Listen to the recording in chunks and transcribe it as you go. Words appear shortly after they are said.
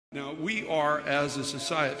Now, we are, as a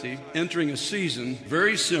society, entering a season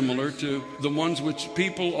very similar to the ones which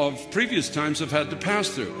people of previous times have had to pass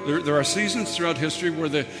through. There are seasons throughout history where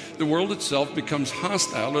the world itself becomes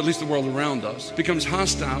hostile, or at least the world around us, becomes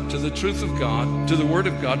hostile to the truth of God, to the Word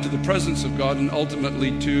of God, to the presence of God, and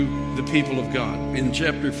ultimately to the people of God. In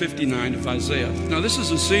chapter 59 of Isaiah. Now, this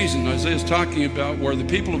is a season Isaiah's talking about where the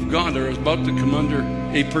people of God are about to come under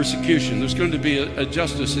a persecution. There's going to be a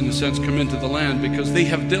justice, in a sense, come into the land because they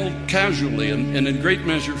have dealt casually and in great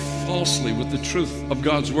measure falsely with the truth of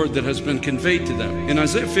God's word that has been conveyed to them. In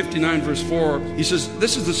Isaiah 59 verse 4, he says,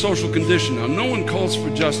 this is the social condition now. No one calls for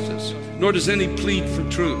justice, nor does any plead for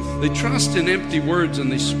truth. They trust in empty words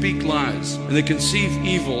and they speak lies, and they conceive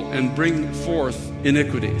evil and bring forth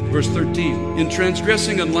iniquity. Verse 13, in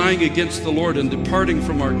transgressing and lying against the Lord and departing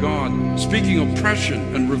from our God, speaking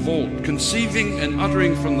oppression and revolt, conceiving and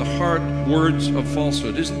uttering from the heart words of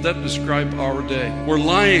falsehood. Isn't that describe our day? Where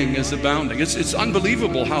lying is abounding. It's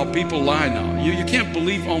unbelievable how people lie now. You can't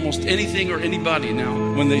believe almost anything or anybody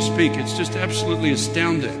now when they speak. It's just absolutely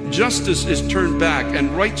astounding. Justice is turned back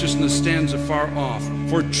and righteousness stands afar off.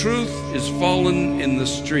 For truth is fallen in the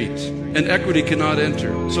street, and equity cannot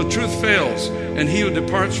enter. So truth fails, and he who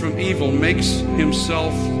departs from evil makes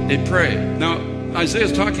himself a prey. Now, Isaiah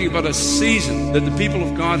is talking about a season that the people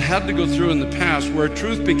of God had to go through in the past where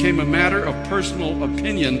truth became a matter of personal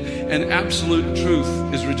opinion and absolute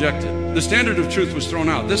truth is rejected. The standard of truth was thrown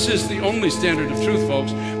out. This is the only standard of truth,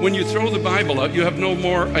 folks. When you throw the Bible out, you have no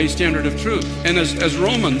more a standard of truth. And as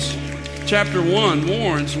Romans Chapter 1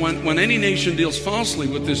 warns, when any nation deals falsely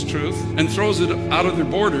with this truth and throws it out of their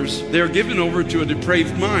borders, they are given over to a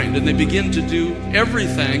depraved mind, and they begin to do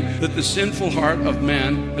everything that the sinful heart of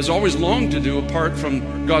man has always longed to do apart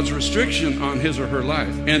from God's restriction on his or her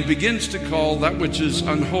life, and begins to call that which is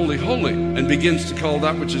unholy, holy, and begins to call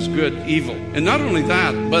that which is good, evil. And not only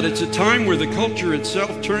that, but it's a time where the culture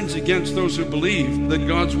itself turns against those who believe that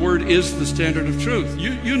God's word is the standard of truth.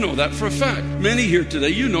 You know that for a fact. Many here today,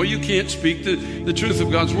 you know you can't speak the truth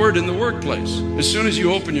of God's word in the workplace. As soon as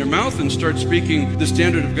you open your mouth and start speaking the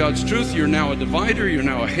standard of God's truth, you're now a divider, you're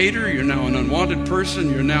now a hater, you're now an unwanted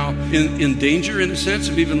person, you're now in danger, in a sense,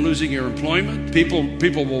 of even losing your employment.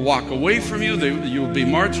 People will walk away from you, you will be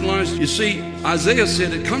marginalized. You see, Isaiah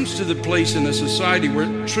said it comes to the place in a society where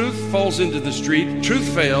truth falls into the street,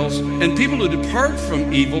 truth fails, and people who depart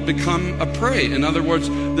from evil become a prey. In other words,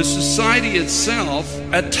 the society itself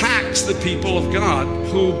attacks the people of God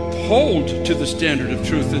who hold to the standard of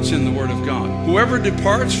truth that's in the Word of God. Whoever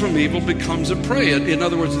departs from evil becomes a prey. In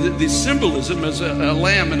other words, the symbolism is a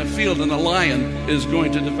lamb in a field and a lion is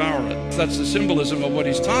going to devour it. That's the symbolism of what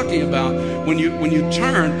he's talking about. When you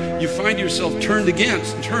turn, you find yourself turned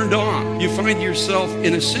against, turned on. You find yourself,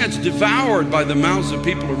 in a sense, devoured by the mouths of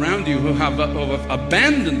people around you who have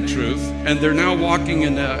abandoned truth, and they're now walking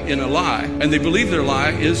in a lie, and they believe their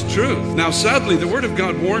lie is truth. Now, sadly, the Word of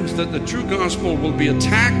God warns that the true gospel will be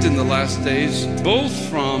attacked in the last days, both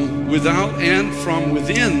from without and from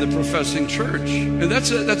within the professing church. And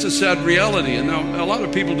that's a sad reality. And now a lot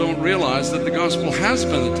of people don't realize that the gospel has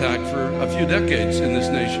been attacked for a few decades in this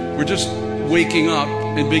nation. We're just waking up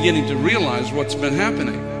and beginning to realize what's been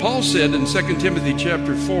happening. Paul said in 2 Timothy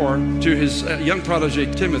chapter 4 to his young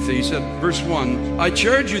protege Timothy, he said, verse 1, I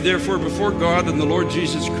charge you therefore before God and the Lord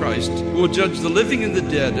Jesus Christ, who will judge the living and the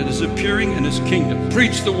dead at his appearing in his kingdom.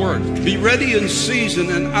 Preach the word. Be ready in season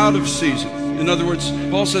and out of season. In other words,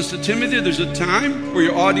 Paul says to Timothy, there's a time where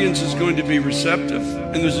your audience is going to be receptive,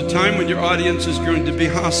 and there's a time when your audience is going to be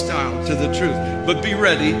hostile to the truth. But be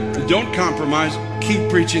ready, don't compromise,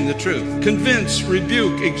 keep preaching the truth. Convince,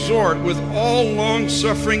 rebuke, exhort with all long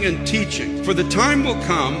suffering and teaching. For the time will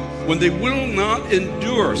come when they will not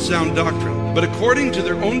endure sound doctrine, but according to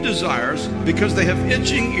their own desires, because they have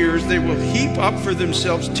itching ears, they will heap up for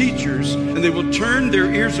themselves teachers, and they will turn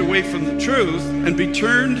their ears away from the truth and be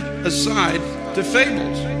turned aside to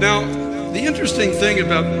fables. Now, the interesting thing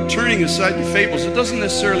about turning aside to fables, it doesn't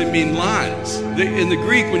necessarily mean lies. In the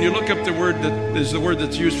Greek, when you look up the word that is the word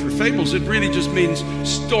that's used for fables, it really just means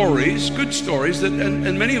stories, good stories,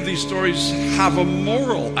 and many of these stories have a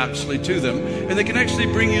moral actually to them, and they can actually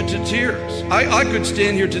bring you to tears. I could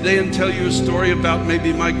stand here today and tell you a story about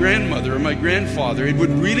maybe my grandmother or my grandfather. It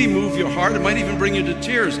would really move your heart. It might even bring you to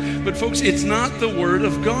tears. But folks, it's not the Word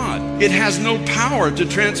of God. It has no power to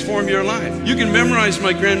transform your life. You can memorize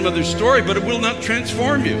my grandmother's story, but it will not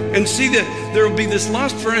transform you. And see that there will be this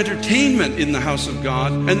lust for entertainment in the house of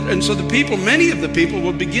God. And so the people, many of the people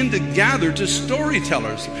will begin to gather to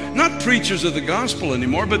storytellers, not preachers of the gospel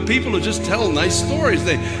anymore, but people who just tell nice stories.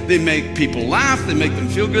 They make people laugh. They make them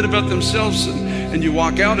feel good about themselves. and you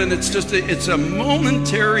walk out, and it's a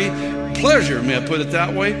momentary pleasure, may I put it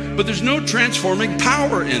that way, but there's no transforming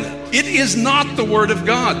power in it. It is not the Word of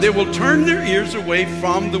God. They will turn their ears away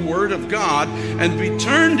from the Word of God and be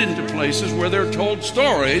turned into places where they're told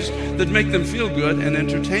stories that make them feel good and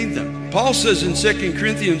entertain them. Paul says in 2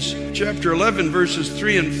 Corinthians chapter 11, verses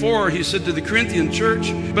 3 and 4, he said to the Corinthian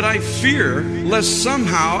church, "But I fear lest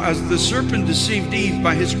somehow, as the serpent deceived Eve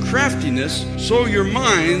by his craftiness, so your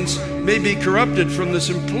minds may be corrupted from the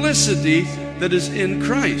simplicity that is in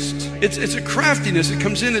Christ." It's a craftiness that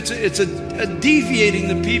comes in. It's a deviating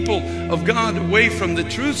the people of God away from the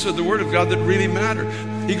truths of the Word of God that really matter.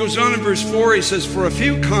 He goes on in verse 4, he says, "For if he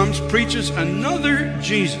who comes preaches another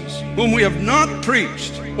Jesus, whom we have not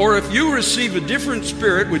preached, or if you receive a different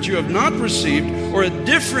spirit which you have not received, or a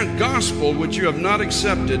different gospel which you have not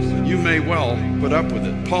accepted, you may well put up with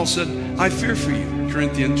it." Paul said, "I fear for you,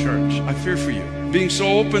 Corinthian church. I fear for you. Being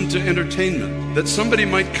so open to entertainment that somebody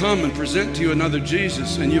might come and present to you another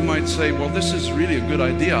Jesus, and you might say, well, this is really a good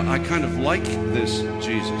idea. I kind of like this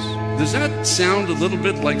Jesus." Does that sound a little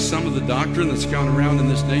bit like some of the doctrine that's gone around in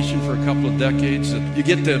this nation for a couple of decades? That you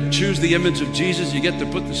get to choose the image of Jesus, you get to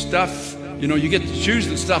put the stuff, you get to choose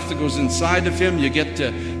the stuff that goes inside of him, you get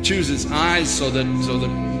to choose his eyes so that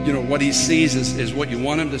what he sees is what you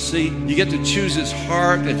want him to see. You get to choose his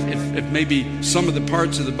heart. If maybe some of the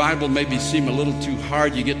parts of the Bible maybe seem a little too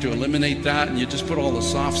hard, you get to eliminate that, and you just put all the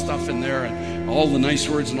soft stuff in there, and all the nice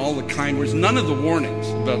words and all the kind words. None of the warnings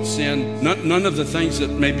about sin, none of the things that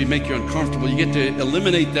maybe make you uncomfortable. You get to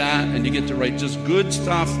eliminate that, and you get to write just good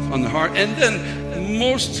stuff on the heart. And then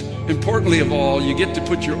most importantly of all, you get to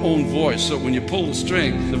put your own voice, so when you pull the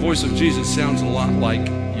string, the voice of Jesus sounds a lot like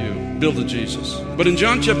you. Build a Jesus. But in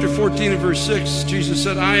John chapter 14 and verse 6, Jesus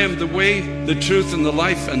said, "I am the way, the truth, and the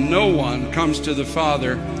life, and no one comes to the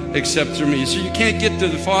Father except through me." So you can't get to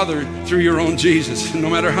the Father through your own Jesus, no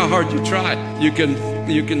matter how hard you try. You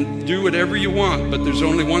can do whatever you want, but there's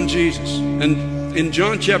only one Jesus. And in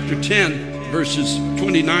John chapter 10, verses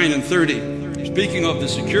 29 and 30, speaking of the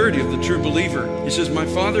security of the true believer, he says, "My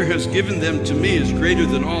Father has given them to me is greater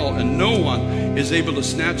than all, and no one is able to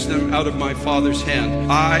snatch them out of my Father's hand.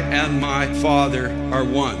 I and my Father are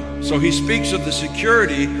one." So he speaks of the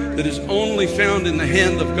security that is only found in the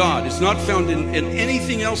hand of God. It's not found in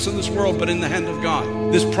anything else in this world but in the hand of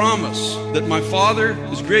God. This promise that my Father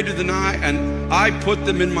is greater than I, and I put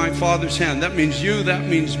them in my Father's hand. That means you, that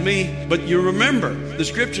means me. But you remember, the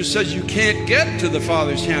scripture says you can't get to the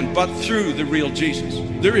Father's hand but through the real Jesus.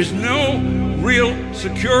 There is no real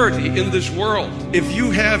security in this world if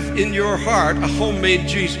you have in your heart a homemade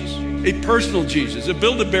Jesus, a personal Jesus, a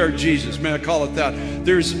Build-A-Bear Jesus, may I call it that.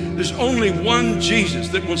 There's only one Jesus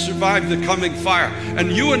that will survive the coming fire.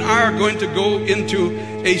 And you and I are going to go into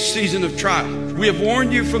a season of trial. We have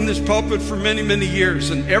warned you from this pulpit for many, many years,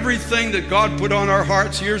 and everything that God put on our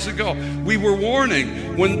hearts years ago, we were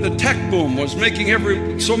warning when the tech boom was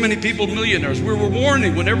making so many people millionaires. We were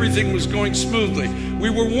warning when everything was going smoothly. We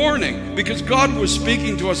were warning because God was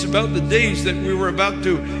speaking to us about the days that we were about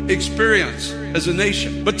to experience as a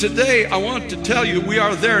nation. But today, I want to tell you, we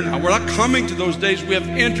are there now. We're not coming to those days. We have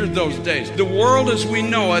entered those days. The world as we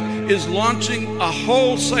know it is launching a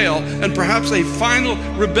wholesale and perhaps a final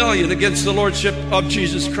rebellion against the Lordship of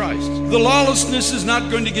Jesus Christ. The lawlessness is not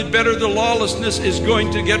going to get better. The lawlessness is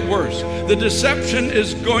going to get worse. The deception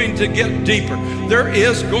is going to get deeper. There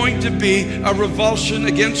is going to be a revulsion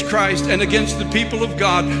against Christ and against the people of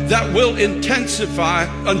God that will intensify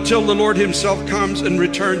until the Lord himself comes and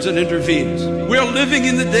returns and intervenes. We are living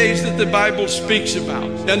in the days that the Bible speaks about,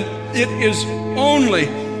 and it is only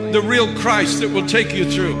the real Christ that will take you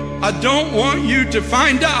through. I don't want you to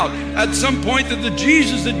find out at some point that the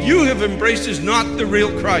Jesus that you have embraced is not the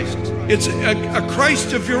real Christ. It's a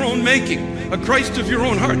Christ of your own making, a Christ of your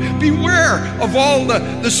own heart. Beware of all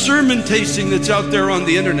the sermon tasting that's out there on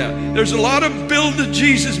the internet. There's a lot of Build a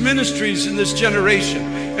Jesus ministries in this generation,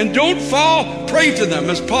 and don't fall prey to them.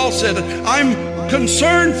 As Paul said, I'm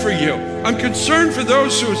concerned for you. I'm concerned for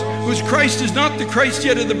those whose Christ is not the Christ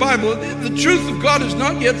yet of the Bible. The truth of God is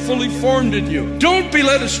not yet fully formed in you. Don't be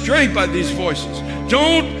led astray by these voices.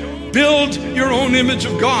 Don't build your own image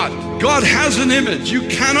of God. God has an image. You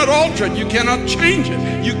cannot alter it. You cannot change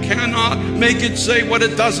it. You cannot make it say what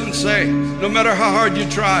it doesn't say, no matter how hard you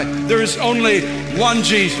try. There is only one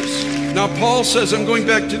Jesus. Now, Paul says, I'm going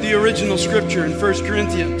back to the original scripture in 1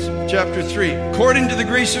 Corinthians chapter 3. According to the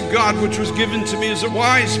grace of God, which was given to me as a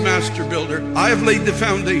wise master builder, I have laid the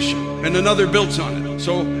foundation, and another builds on it.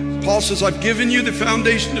 So Paul says, I've given you the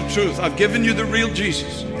foundation of truth. I've given you the real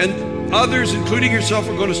Jesus. And others, including yourself,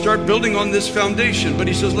 are going to start building on this foundation. But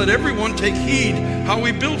he says, let everyone take heed how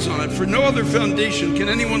he builds on it. For no other foundation can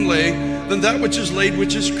anyone lay than that which is laid,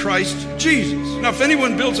 which is Christ Jesus. Now, if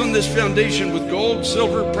anyone builds on this foundation with gold,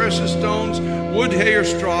 silver, precious stones, wood, hay, or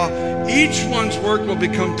straw, each one's work will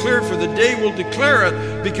become clear, for the day will declare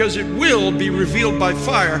it, because it will be revealed by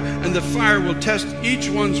fire, and the fire will test each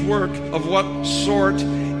one's work of what sort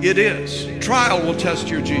it is. Trial will test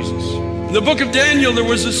your Jesus. In the book of Daniel, there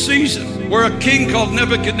was a season where a king called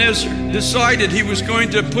Nebuchadnezzar decided he was going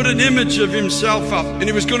to put an image of himself up, and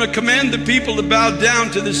he was going to command the people to bow down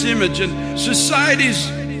to this image. And societies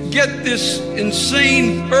get this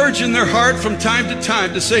insane urge in their heart from time to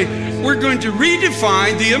time to say, we're going to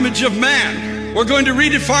redefine the image of man. We're going to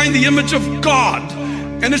redefine the image of God.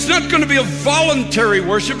 And it's not going to be a voluntary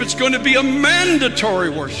worship, it's going to be a mandatory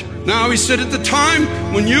worship. Now, he said, at the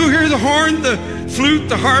time when you hear the horn, the flute,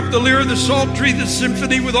 the harp, the lyre, the psaltery, the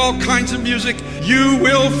symphony with all kinds of music, you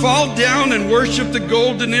will fall down and worship the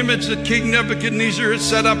golden image that King Nebuchadnezzar has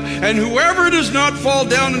set up. And whoever does not fall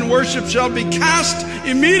down and worship shall be cast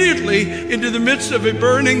immediately into the midst of a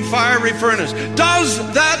burning fiery furnace. Does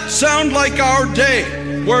that sound like our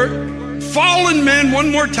day, where fallen man one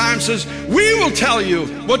more time says, we will tell you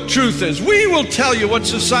what truth is. We will tell you what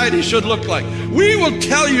society should look like. We will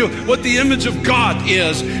tell you what the image of God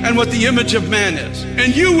is and what the image of man is.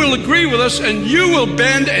 And you will agree with us, and you will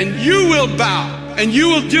bend, and you will bow, and you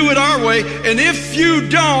will do it our way. And if you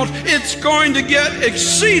don't, it's going to get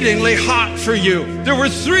exceedingly hot for you. There were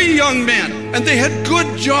 3 young men, and they had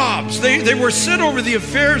good jobs. They were set over the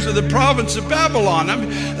affairs of the province of Babylon. I mean,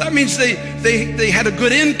 that means they had a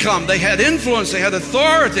good income, they had influence, they had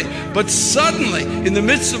authority. But suddenly, in the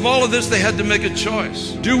midst of all of this, they had to make a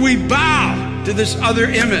choice. Do we bow to this other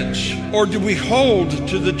image, or do we hold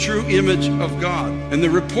to the true image of God? And the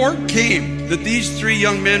report came that these 3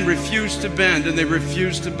 young men refused to bend, and they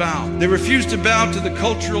refused to bow. They refused to bow to the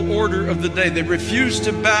cultural order of the day. They refused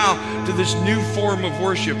to bow to this new form of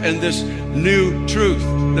worship and this new truth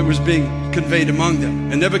that was being conveyed among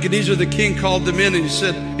them. And Nebuchadnezzar the king called them in, and he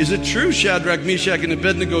said, is it true, Shadrach, Meshach, and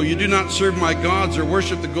Abednego, you do not serve my gods or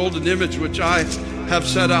worship the golden image which I have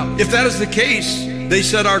set up? If that is the case, they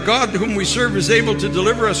said, our God whom we serve is able to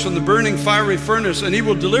deliver us from the burning fiery furnace, and he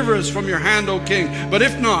will deliver us from your hand, O king. But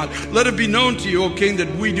if not, let it be known to you, O king,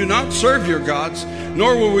 that we do not serve your gods,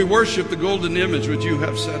 nor will we worship the golden image which you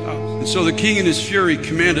have set up. And so the king in his fury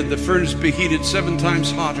commanded the furnace be heated 7 times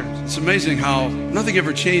hotter. It's amazing how nothing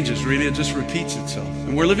ever changes, really. It just repeats itself.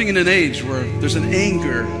 And we're living in an age where there's an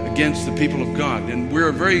anger against the people of God. And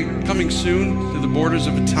we're coming soon to the borders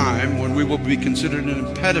of a time when we will be considered an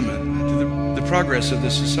impediment to the progress of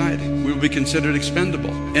this society. We will be considered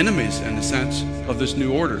expendable, enemies, in a sense, of this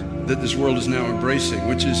new order that this world is now embracing,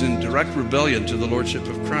 which is in direct rebellion to the lordship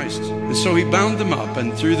of Christ. And so he bound them up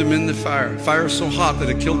and threw them in the fire so hot that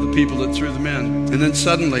it killed the people that threw them in. And then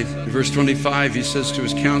suddenly, in verse 25, he says to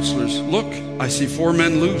his counselors, look, I see 4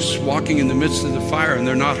 men loose, walking in the midst of the fire, and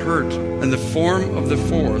they're not hurt. And the form of the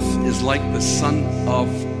 4th is like the Son of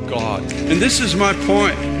God. And this is my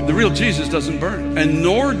point. The real Jesus doesn't burn, and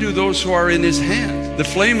nor do those who are in his hand. The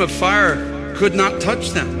flame of fire could not touch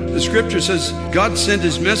them. The scripture says God sent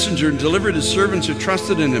his messenger and delivered his servants who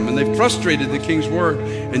trusted in him, and they frustrated the king's word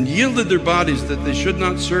and yielded their bodies that they should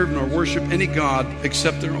not serve nor worship any god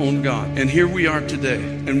except their own God. And here we are today,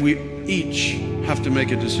 and we each have to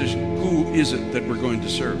make a decision. Who is it that we're going to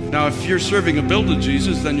serve? Now, if you're serving a builded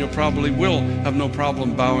Jesus, then you probably will have no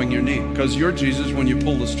problem bowing your knee, because your Jesus, when you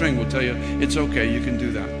pull the string, will tell you, it's okay, you can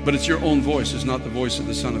do that. But it's your own voice, it's not the voice of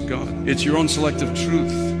the Son of God. It's your own selective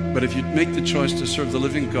truth. But if you make the choice to serve the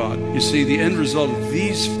living God, you see, the end result of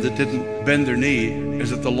these that didn't bend their knee is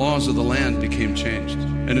that the laws of the land became changed.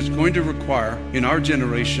 And it's going to require, in our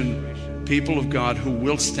generation, people of God who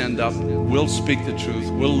will stand up, will speak the truth,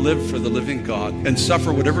 will live for the living God, and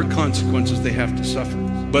suffer whatever consequences they have to suffer.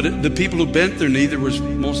 But the people who bent their knee, there was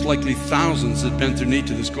most likely thousands that bent their knee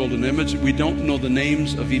to this golden image. We don't know the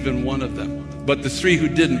names of even one of them. But the 3 who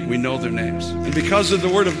didn't, we know their names. And because of the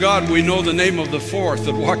word of God, we know the name of the 4th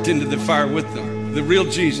that walked into the fire with them. The real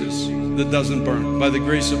Jesus that doesn't burn, by the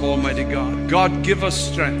grace of Almighty God. God, give us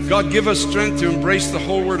strength. God, give us strength to embrace the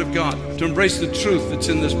whole word of God, to embrace the truth that's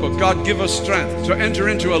in this book. God, give us strength to enter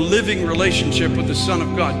into a living relationship with the Son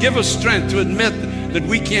of God. Give us strength to admit that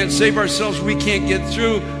we can't save ourselves, we can't get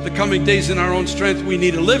through the coming days in our own strength. We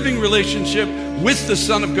need a living relationship with the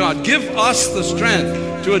Son of God. Give us the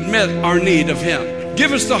strength to admit our need of him.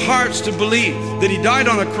 Give us the hearts to believe that he died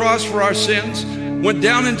on a cross for our sins, went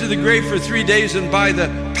down into the grave for 3 days, and by the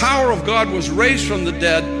power of God was raised from the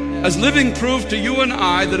dead, as living proof to you and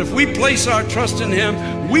I that if we place our trust in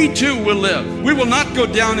Him, we too will live. We will not go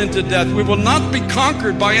down into death. We will not be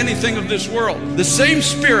conquered by anything of this world. The same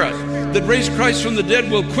Spirit that raised Christ from the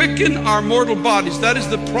dead will quicken our mortal bodies. That is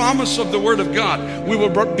the promise of the Word of God. We will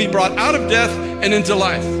be brought out of death and into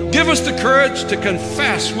life. Give us the courage to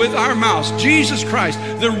confess with our mouths Jesus Christ,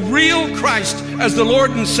 the real Christ, as the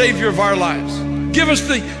Lord and Savior of our lives. Give us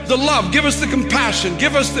the love, give us the compassion,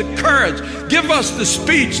 give us the courage, give us the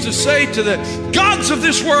speech to say to the gods of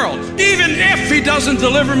this world, even if He doesn't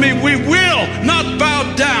deliver me, we will not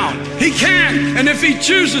bow down. He can, and if He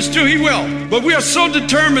chooses to, He will. But we are so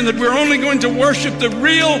determined that we're only going to worship the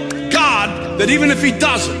real God that even if He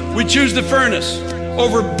doesn't, we choose the furnace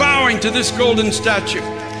over bowing to this golden statue.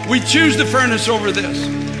 We choose the furnace over this.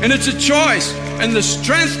 And it's a choice, and the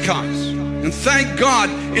strength comes. And thank God,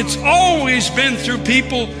 it's always been through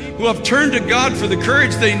people who have turned to God for the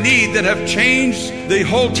courage they need that have changed the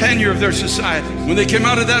whole tenure of their society. When they came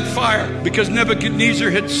out of that fire, because Nebuchadnezzar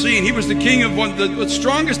had seen, he was the king of the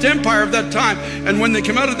strongest empire of that time. And when they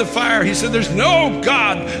came out of the fire, he said, there's no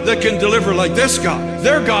God that can deliver like this God.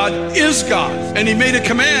 Their God is God. And he made a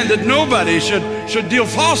command that nobody should deal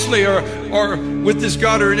falsely or with this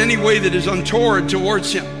God or in any way that is untoward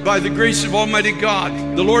towards him. By the grace of Almighty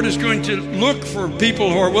God, the Lord is going to look for people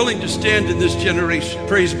who are willing to stand in this generation.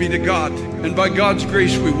 Praise be to God. And by God's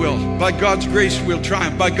grace we will. By God's grace we'll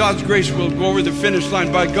triumph. By God's grace we'll go over the finish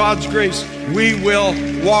line. By God's grace we will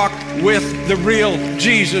walk with the real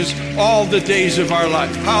Jesus all the days of our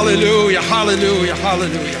life. Hallelujah, hallelujah,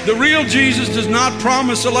 hallelujah. The real Jesus does not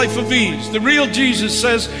promise a life of ease. The real Jesus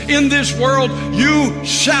says, in this world you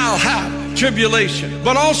shall have tribulation.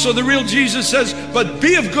 But also the real Jesus says, but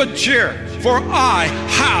be of good cheer, for I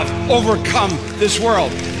have overcome this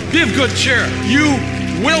world. Be of good cheer. You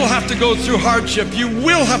will have to go through hardship. You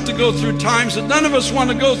will have to go through times that none of us want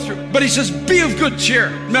to go through. But he says, be of good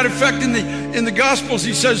cheer. Matter of fact, in the Gospels,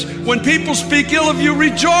 he says, when people speak ill of you,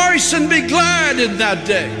 rejoice and be glad in that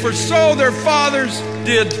day. For so their fathers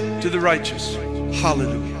did to the righteous.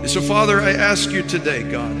 Hallelujah. And so, Father, I ask you today,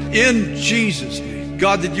 God, in Jesus' name,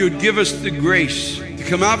 God, that you would give us the grace to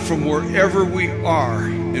come out from wherever we are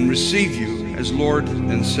and receive you as Lord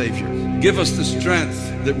and Savior. Give us the strength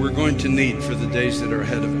that we're going to need for the days that are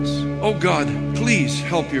ahead of us. Oh God, please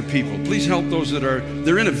help your people. Please help those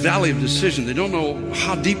they're in a valley of decision. They don't know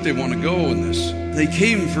how deep they want to go in this. They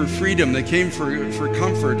came for freedom. They came for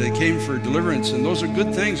comfort. They came for deliverance. And those are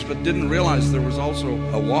good things, but didn't realize there was also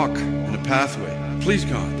a walk and a pathway. Please,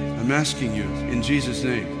 God, I'm asking you in Jesus'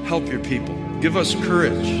 name, help your people. Give us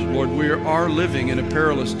courage. Lord, we are living in a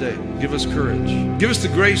perilous day. Give us courage. Give us the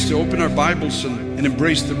grace to open our Bibles and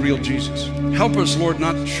embrace the real Jesus. Help us, Lord,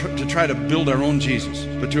 not to try to build our own Jesus,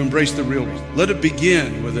 but to embrace the real one. Let it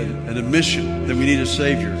begin with an admission that we need a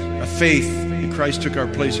Savior, a faith that Christ took our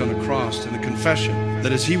place on a cross, and a confession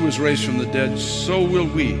that as He was raised from the dead, so will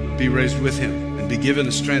we be raised with Him and be given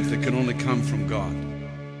a strength that can only come from God.